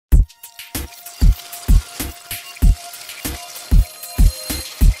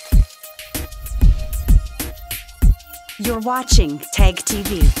You're watching TAG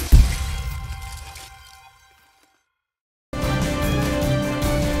TV.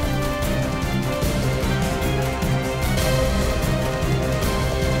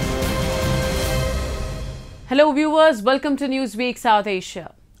 Hello viewers, welcome to Newsweek South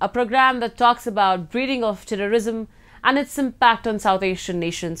Asia, a program that talks about breeding of terrorism and its impact on South Asian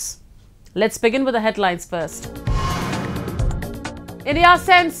nations. Let's begin with the headlines first. India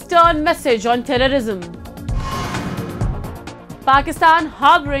sends stern message on terrorism. Pakistan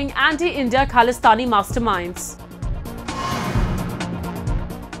harboring anti-India Khalistani masterminds.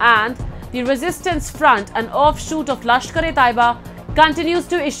 And the Resistance Front, an offshoot of Lashkar-e-Taiba, continues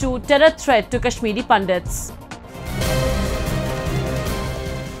to issue terror threat to Kashmiri Pandits.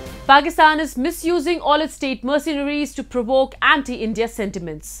 Pakistan is misusing all its state mercenaries to provoke anti-India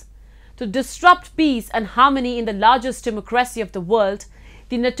sentiments. To disrupt peace and harmony in the largest democracy of the world,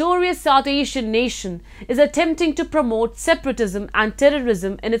 the notorious South Asian nation is attempting to promote separatism and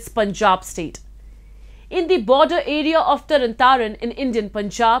terrorism in its Punjab state. In the border area of Taran Taran in Indian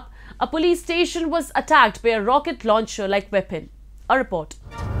Punjab, a police station was attacked by a rocket launcher-like weapon. A report.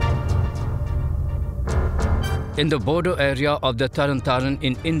 In the border area of the Taran Taran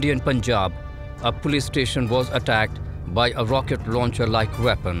in Indian Punjab, a police station was attacked by a rocket launcher-like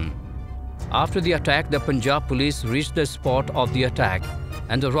weapon. After the attack, the Punjab police reached the spot of the attack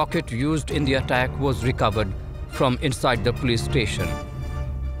and the rocket used in the attack was recovered from inside the police station.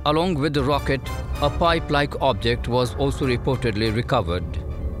 Along with the rocket, a pipe-like object was also reportedly recovered.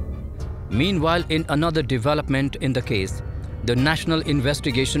 Meanwhile, in another development in the case, the National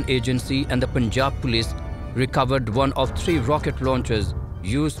Investigation Agency and the Punjab Police recovered one of 3 rocket launchers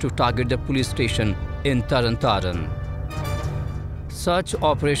used to target the police station in Taran Taran. Such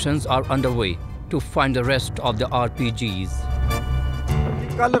operations are underway to find the rest of the RPGs.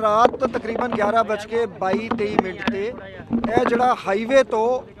 कल रात तकरीबन 11:22-23 ते ਇਹ ਜਿਹੜਾ highway ਤੋਂ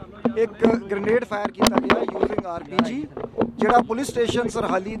ਇੱਕ grenade fire ਕੀਤਾ ਗਿਆ ਯੂਜ਼ਿੰਗ ਆਰਪੀਜੀ ਜਿਹੜਾ ਪੁਲਿਸ ਸਟੇਸ਼ਨ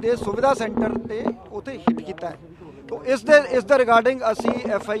ਸਰਹਾਲੀ ਦੇ ਸੁਵਿਧਾ ਸੈਂਟਰ ਤੇ ਉਥੇ ਹਿੱਟ ਕੀਤਾ ਹੈ। तो इस दे रिगार्डिंग असी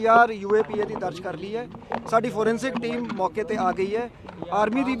FIR UAPA की दर्ज कर ली है। साडी फोरेंसिक टीम मौके पर आ गई है,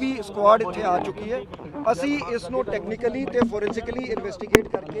 आर्मी की भी स्क्वाड इत्थे आ चुकी है। असी इसनों टैक्नीकली ते फोरेंसिकली इन्वेस्टिगेट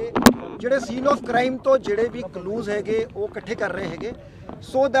करके जिहड़े सीन ऑफ क्राइम तो जिहड़े भी क्लूज हैगे वो इकट्ठे कर रहे हैगे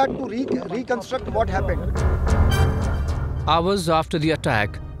so that to reconstruct what happened. Hours after the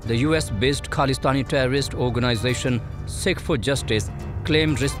attack, the US-based Khalistani terrorist organization Sikh for Justice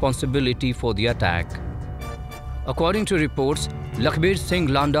claimed responsibility for the attack. According to reports, Lakhbir Singh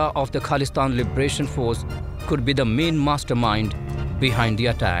Landa of the Khalistan Liberation Force could be the main mastermind behind the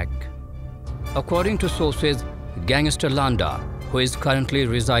attack. According to sources, gangster Landa, who is currently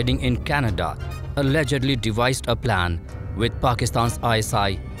residing in Canada, allegedly devised a plan with Pakistan's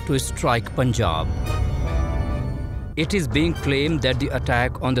ISI to strike Punjab. It is being claimed that the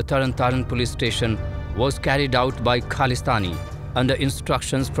attack on the Taran Taran police station was carried out by Khalistani under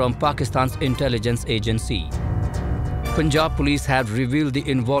instructions from Pakistan's intelligence agency. Punjab police have revealed the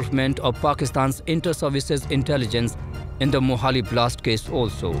involvement of Pakistan's inter-services intelligence in the Mohali blast case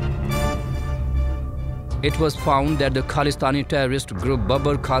also. It was found that the Khalistani terrorist group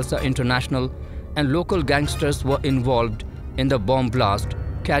Babbar Khalsa International and local gangsters were involved in the bomb blast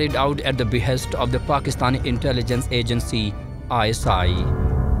carried out at the behest of the Pakistani intelligence agency ISI.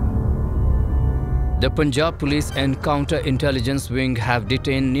 The Punjab Police and Counter-Intelligence Wing have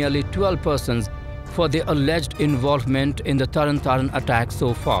detained nearly 12 persons for their alleged involvement in the Taran Taran attack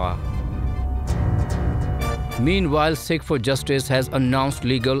so far. Meanwhile, Sikh for Justice has announced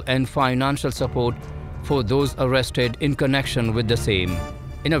legal and financial support for those arrested in connection with the same.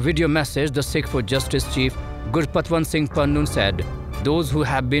 In a video message, the Sikh for Justice chief Gurpatwant Singh Pannu said, "Those who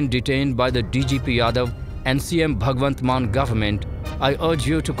have been detained by the DGP Yadav and CM Bhagwant Mann government, I urge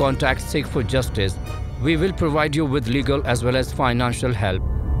you to contact Sikh for Justice. We will provide you with legal as well as financial help."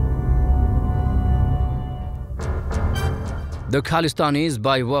 The Khalistanis,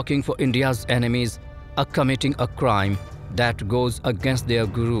 by working for India's enemies, are committing a crime that goes against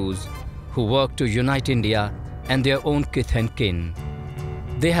their gurus, who work to unite India and their own kith and kin.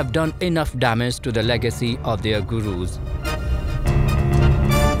 They have done enough damage to the legacy of their gurus.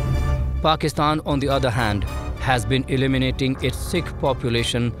 Pakistan, on the other hand, has been eliminating its Sikh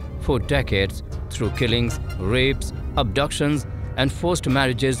population for decades through killings, rapes, abductions, and forced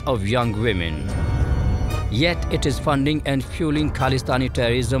marriages of young women. Yet it is funding and fueling Khalistani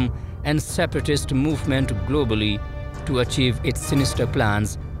terrorism and separatist movement globally to achieve its sinister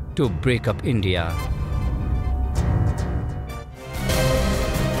plans to break up India.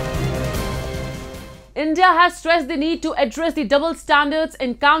 India has stressed the need to address the double standards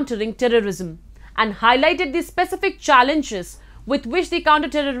in countering terrorism and highlighted the specific challenges with which the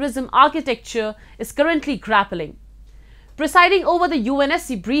counterterrorism architecture is currently grappling. Presiding over the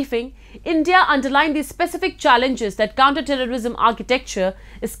UNSC briefing, India underlined the specific challenges that counterterrorism architecture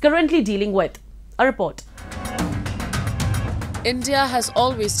is currently dealing with. A report. India has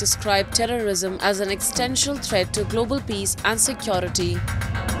always described terrorism as an existential threat to global peace and security.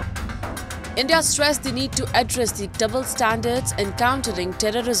 India stressed the need to address the double standards in countering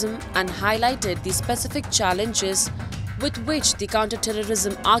terrorism and highlighted the specific challenges with which the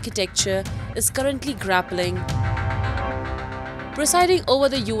counterterrorism architecture is currently grappling. Presiding over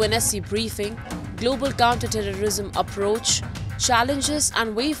the UNSC briefing, Global Counterterrorism Approach, Challenges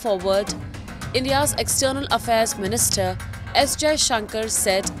and Way Forward, India's External Affairs Minister S. Jaishankar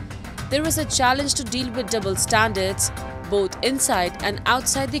said, "There is a challenge to deal with double standards, both inside and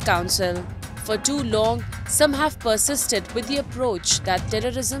outside the Council. For too long, some have persisted with the approach that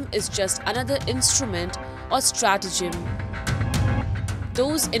terrorism is just another instrument or stratagem.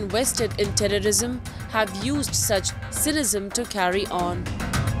 Those invested in terrorism have used such cynicism to carry on."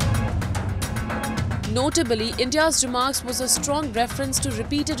 Notably, India's remarks was a strong reference to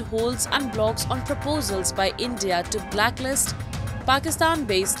repeated holds and blocks on proposals by India to blacklist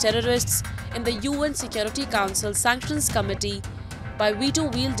Pakistan-based terrorists in the UN Security Council Sanctions Committee by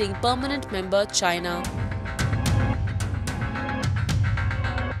veto-wielding permanent member China.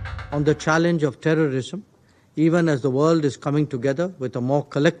 On the challenge of terrorism, even as the world is coming together with a more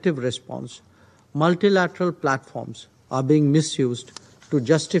collective response, multilateral platforms are being misused to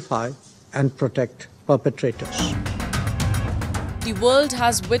justify and protect perpetrators. The world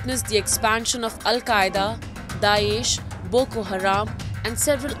has witnessed the expansion of Al-Qaeda, Daesh, Boko Haram, and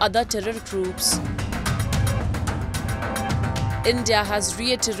several other terror groups. India has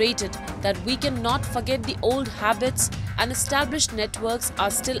reiterated that we cannot forget the old habits and established networks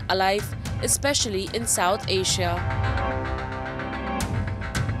are still alive, especially in South Asia.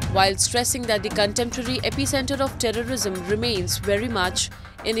 While stressing that the contemporary epicenter of terrorism remains very much,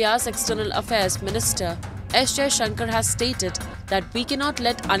 India's External Affairs Minister S. Jaishankar has stated that we cannot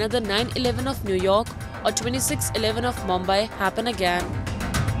let another 9/11 of New York or 26/11 of Mumbai happen again.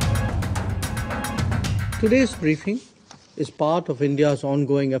 Today's briefing is part of India's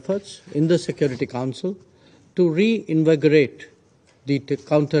ongoing efforts in the Security Council to reinvigorate the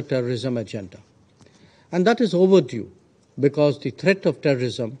counter-terrorism agenda. And that is overdue because the threat of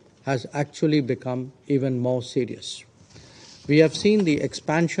terrorism has actually become even more serious. We have seen the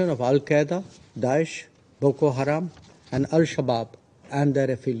expansion of Al-Qaeda, Daesh, Boko Haram, and Al-Shabaab and their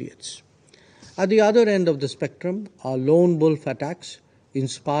affiliates. At the other end of the spectrum are lone wolf attacks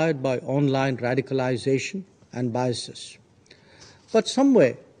inspired by online radicalization and biases. But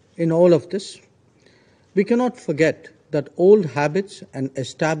somewhere in all of this, we cannot forget that old habits and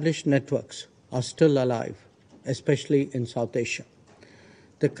established networks are still alive, especially in South Asia.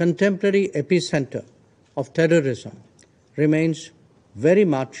 The contemporary epicenter of terrorism remains very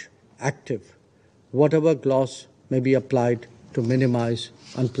much active, whatever gloss may be applied to minimize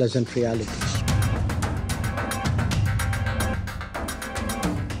unpleasant realities.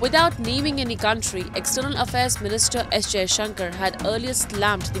 Without naming any country, External Affairs Minister S. Jaishankar had earlier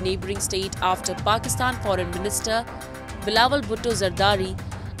slammed the neighbouring state after Pakistan Foreign Minister Bilawal Bhutto Zardari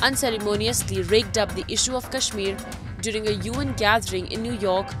unceremoniously raked up the issue of Kashmir during a UN gathering in New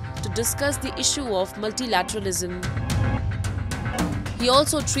York to discuss the issue of multilateralism. He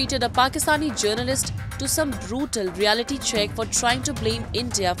also treated a Pakistani journalist to some brutal reality check for trying to blame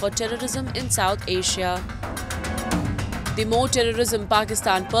India for terrorism in South Asia. The more terrorism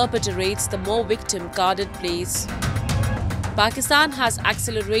Pakistan perpetrates, the more victim card it plays. Pakistan has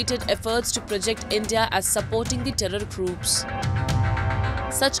accelerated efforts to project India as supporting the terror groups.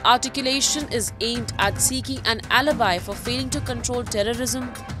 Such articulation is aimed at seeking an alibi for failing to control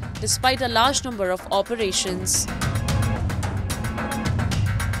terrorism despite a large number of operations.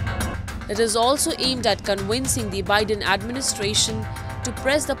 It is also aimed at convincing the Biden administration to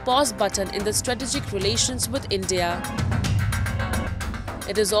press the pause button in the strategic relations with India.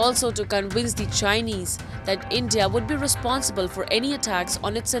 It is also to convince the Chinese that India would be responsible for any attacks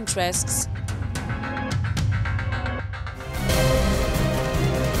on its interests.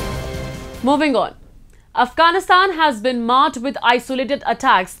 Moving on. Afghanistan has been marred with isolated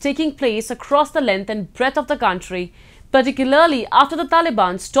attacks taking place across the length and breadth of the country, particularly after the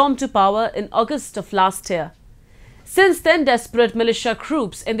Taliban stormed to power in August of last year. Since then, desperate militia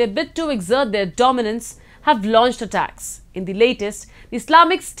groups, in their bid to exert their dominance, have launched attacks. In the latest, the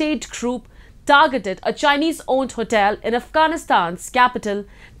Islamic State group targeted a Chinese-owned hotel in Afghanistan's capital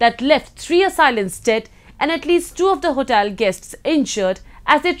that left 3 assailants dead and at least 2 of the hotel guests injured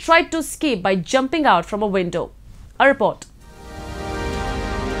as they tried to escape by jumping out from a window. A report.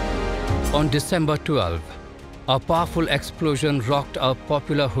 On December 12, a powerful explosion rocked a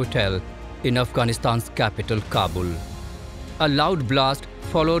popular hotel in Afghanistan's capital, Kabul. A loud blast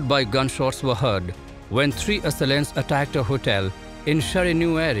followed by gunshots were heard when 3 assailants attacked a hotel in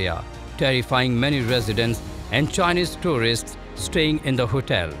Sharinu area, terrifying many residents and Chinese tourists staying in the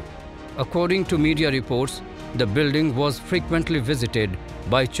hotel. According to media reports, the building was frequently visited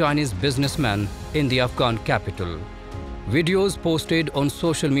by Chinese businessmen in the Afghan capital. Videos posted on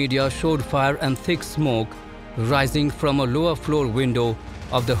social media showed fire and thick smoke rising from a lower floor window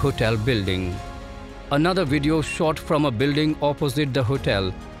of the hotel building. Another video shot from a building opposite the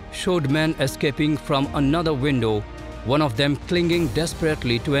hotel showed men escaping from another window, one of them clinging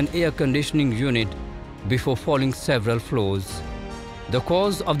desperately to an air conditioning unit before falling several floors. The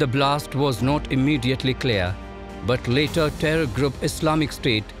cause of the blast was not immediately clear, but later terror group Islamic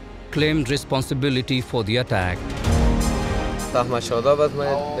State claimed responsibility for the attack. Ahmad Shadab است.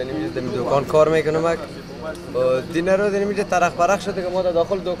 من دکان کار میکنم. دینا رو اینجا طرق پرق شده که ما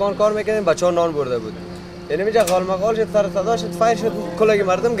داخل دکان کار میکنیم، بچه‌ها نان برده بود. یعنی اینجا غالمغال شد، سر صدا شد، فایر شد، کلی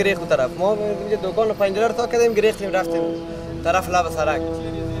مردم گریخت طرف. ما اینجا دکان پنجره رو تا کردیم، گریختیم رفتیم طرف لب سرک.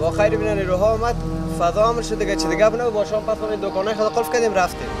 با خیر ببینن نیروها اومد، فضا عامل شد دیگه، چه دیگه بنه با شام پس اون دکانای خود قلف کردیم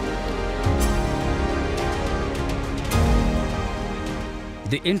رفتیم.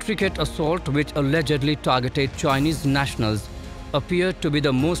 The intricate assault, which allegedly targeted Chinese nationals, appeared to be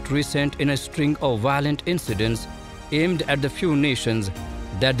the most recent in a string of violent incidents aimed at the few nations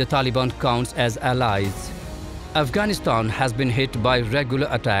that the Taliban counts as allies. Afghanistan has been hit by regular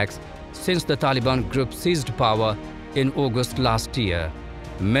attacks since the Taliban group seized power in August last year.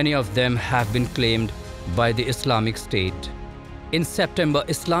 Many of them have been claimed by the Islamic State. In September,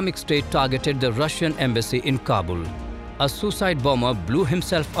 Islamic State targeted the Russian embassy in Kabul. A suicide bomber blew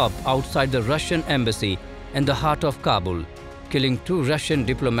himself up outside the Russian embassy in the heart of Kabul, killing 2 Russian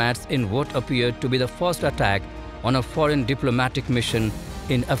diplomats in what appeared to be the first attack on a foreign diplomatic mission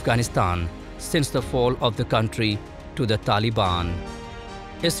in Afghanistan since the fall of the country to the Taliban.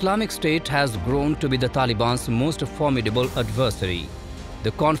 Islamic State has grown to be the Taliban's most formidable adversary.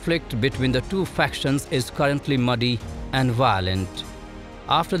 The conflict between the 2 factions is currently muddy and violent.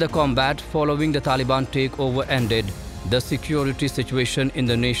 After the combat following the Taliban takeover ended, the security situation in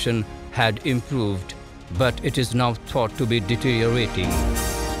the nation had improved, but it is now thought to be deteriorating.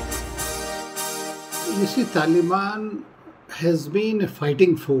 You see, Taliban has been a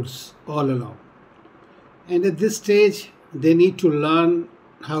fighting force all along. And at this stage, they need to learn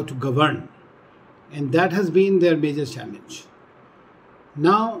how to govern. And that has been their major challenge.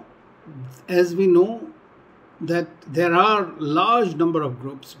 Now, as we know, that there are large number of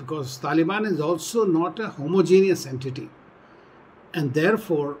groups, because Taliban is also not a homogeneous entity. And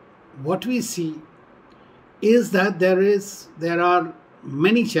therefore, what we see is that there are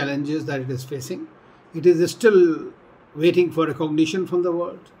many challenges that it is facing. It is still waiting for recognition from the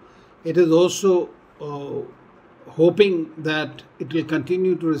world. It is also hoping that it will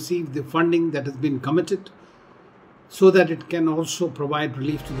continue to receive the funding that has been committed so that it can also provide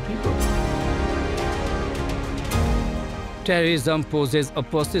relief to the people. Terrorism poses a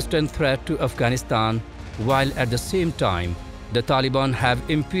persistent threat to Afghanistan, while at the same time, the Taliban have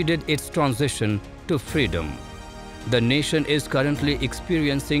impeded its transition to freedom. The nation is currently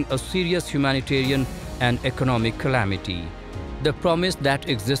experiencing a serious humanitarian and economic calamity. The promise that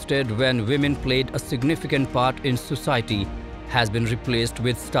existed when women played a significant part in society has been replaced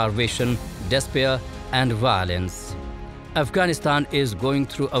with starvation, despair, and violence. Afghanistan is going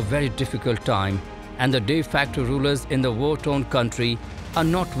through a very difficult time, and the de facto rulers in the war-torn country are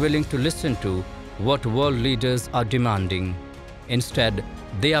not willing to listen to what world leaders are demanding. Instead,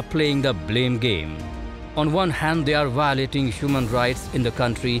 they are playing the blame game. On one hand, they are violating human rights in the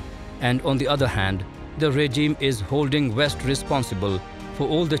country, and on the other hand, the regime is holding West responsible for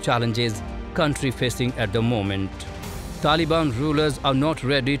all the challenges country facing at the moment. Taliban rulers are not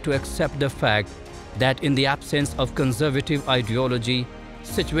ready to accept the fact that in the absence of conservative ideology,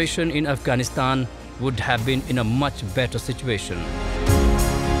 situation in Afghanistan would have been in a much better situation.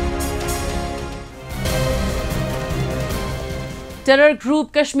 Terror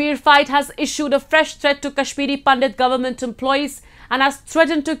group Kashmir Fight has issued a fresh threat to Kashmiri Pandit government employees and has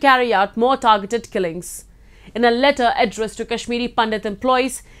threatened to carry out more targeted killings. In a letter addressed to Kashmiri Pandit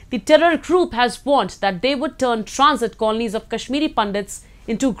employees, the terror group has warned that they would turn transit colonies of Kashmiri Pandits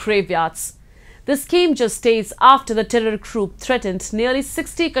into graveyards. This came just days after the terror group threatened nearly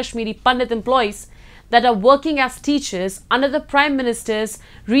 60 Kashmiri Pandit employees that are working as teachers under the Prime Minister's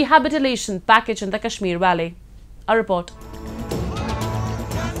rehabilitation package in the Kashmir Valley. A report.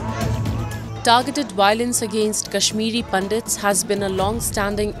 Targeted violence against Kashmiri Pandits has been a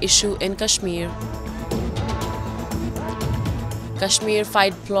long-standing issue in Kashmir. Kashmir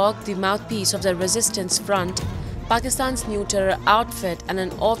Fight Bloc, the mouthpiece of the Resistance Front, Pakistan's new terror outfit and an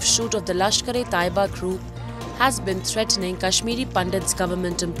offshoot of the Lashkar-e-Taiba group, has been threatening Kashmiri Pandits'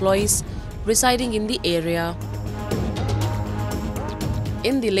 government employees residing in the area.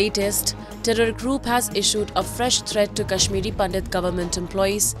 In the latest, terror group has issued a fresh threat to Kashmiri Pandit government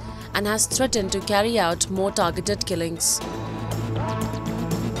employees and has threatened to carry out more targeted killings.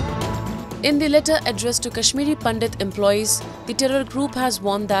 In the letter addressed to Kashmiri Pandit employees, the terror group has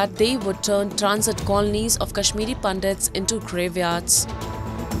warned that they would turn transit colonies of Kashmiri Pandits into graveyards.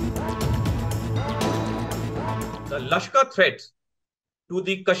 The Lashkar threat to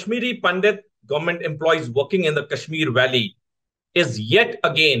the Kashmiri Pandit government employees working in the Kashmir Valley is yet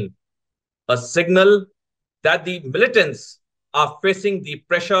again a signal that the militants are facing the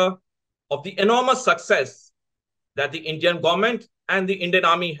pressure of the enormous success that the Indian government and the Indian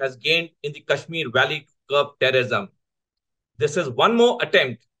Army has gained in the Kashmir Valley to curb terrorism. This is one more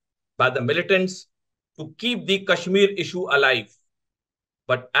attempt by the militants to keep the Kashmir issue alive.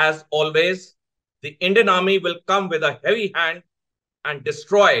 But as always, the Indian Army will come with a heavy hand and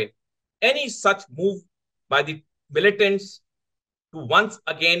destroy any such move by the militants to once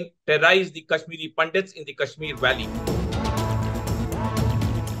again terrorize the Kashmiri Pandits in the Kashmir Valley.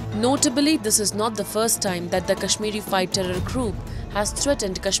 Notably, this is not the first time that the Kashmiri Fight Terror Group has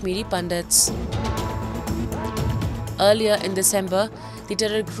threatened Kashmiri Pandits. Earlier in December, the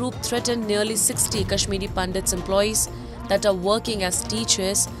terror group threatened nearly 60 Kashmiri Pandits employees that are working as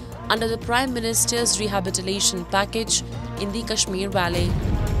teachers under the Prime Minister's rehabilitation package in the Kashmir Valley.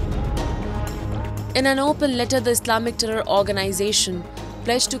 In an open letter, the Islamic terror organization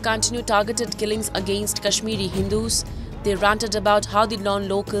pledged to continue targeted killings against Kashmiri Hindus. They ranted about how the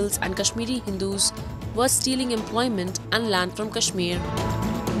non-locals and Kashmiri Hindus were stealing employment and land from Kashmir.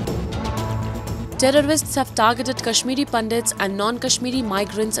 Terrorists have targeted Kashmiri Pandits and non-Kashmiri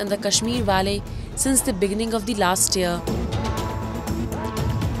migrants in the Kashmir Valley since the beginning of the last year.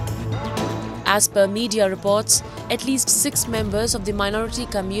 As per media reports, at least 6 members of the minority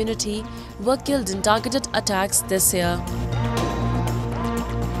community were killed in targeted attacks this year.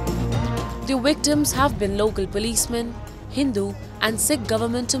 The victims have been local policemen, Hindu and Sikh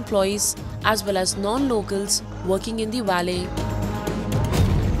government employees, as well as non-locals working in the valley.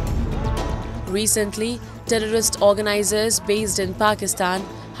 Recently, terrorist organizers based in Pakistan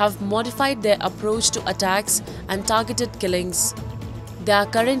have modified their approach to attacks and targeted killings. They are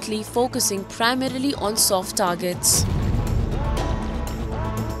currently focusing primarily on soft targets.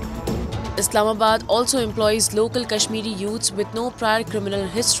 Islamabad also employs local Kashmiri youths with no prior criminal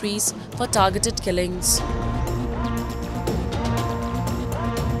histories for targeted killings.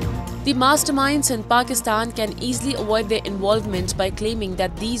 The masterminds in Pakistan can easily avoid their involvement by claiming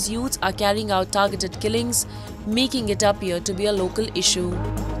that these youths are carrying out targeted killings, making it appear to be a local issue.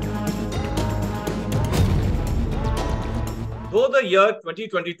 Though the year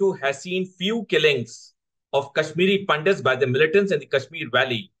 2022 has seen few killings of Kashmiri Pandits by the militants in the Kashmir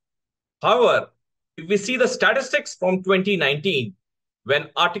Valley, however, if we see the statistics from 2019, when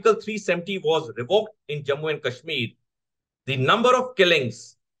Article 370 was revoked in Jammu and Kashmir, the number of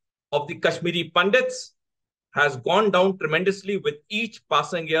killings of the Kashmiri Pandits has gone down tremendously with each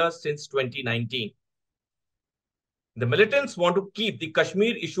passing year since 2019. The militants want to keep the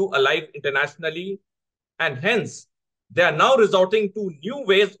Kashmir issue alive internationally, and hence they are now resorting to new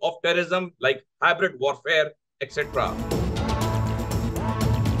ways of terrorism like hybrid warfare, etc.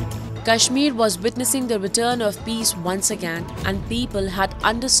 Kashmir was witnessing the return of peace once again, and people had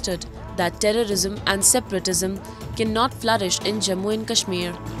understood that terrorism and separatism cannot flourish in Jammu and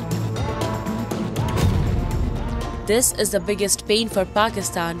Kashmir. This is the biggest pain for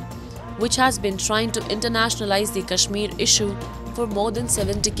Pakistan, which has been trying to internationalize the Kashmir issue for more than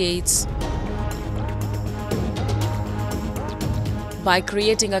 7 decades. By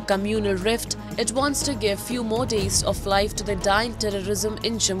creating a communal rift, it wants to give few more days of life to the dying terrorism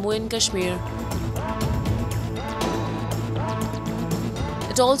in Jammu and Kashmir.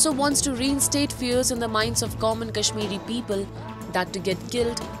 It also wants to reinstate fears in the minds of common Kashmiri people that to get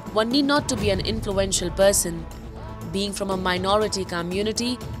killed, one need not to be an influential person. Being from a minority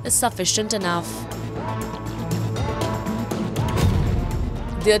community is sufficient enough.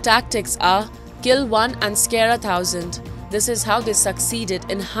 Their tactics are kill one and scare 1,000. This is how they succeeded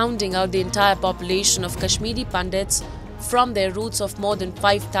in hounding out the entire population of Kashmiri Pandits from their roots of more than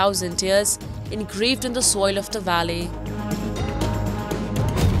 5,000 years engraved in the soil of the valley.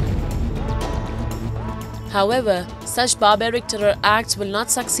 However, such barbaric terror acts will not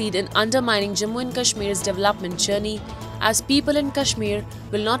succeed in undermining Jammu and Kashmir's development journey, as people in Kashmir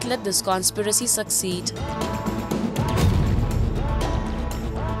will not let this conspiracy succeed.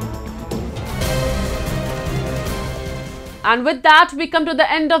 And with that, we come to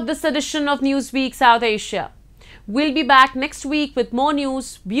the end of this edition of Newsweek South Asia. We'll be back next week with more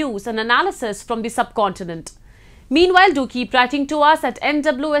news, views and analysis from the subcontinent. Meanwhile, do keep writing to us at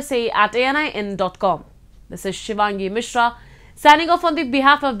nwsa@anin.com. This is Shivangi Mishra, signing off on the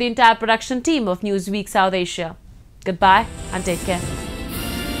behalf of the entire production team of Newsweek South Asia. Goodbye and take care.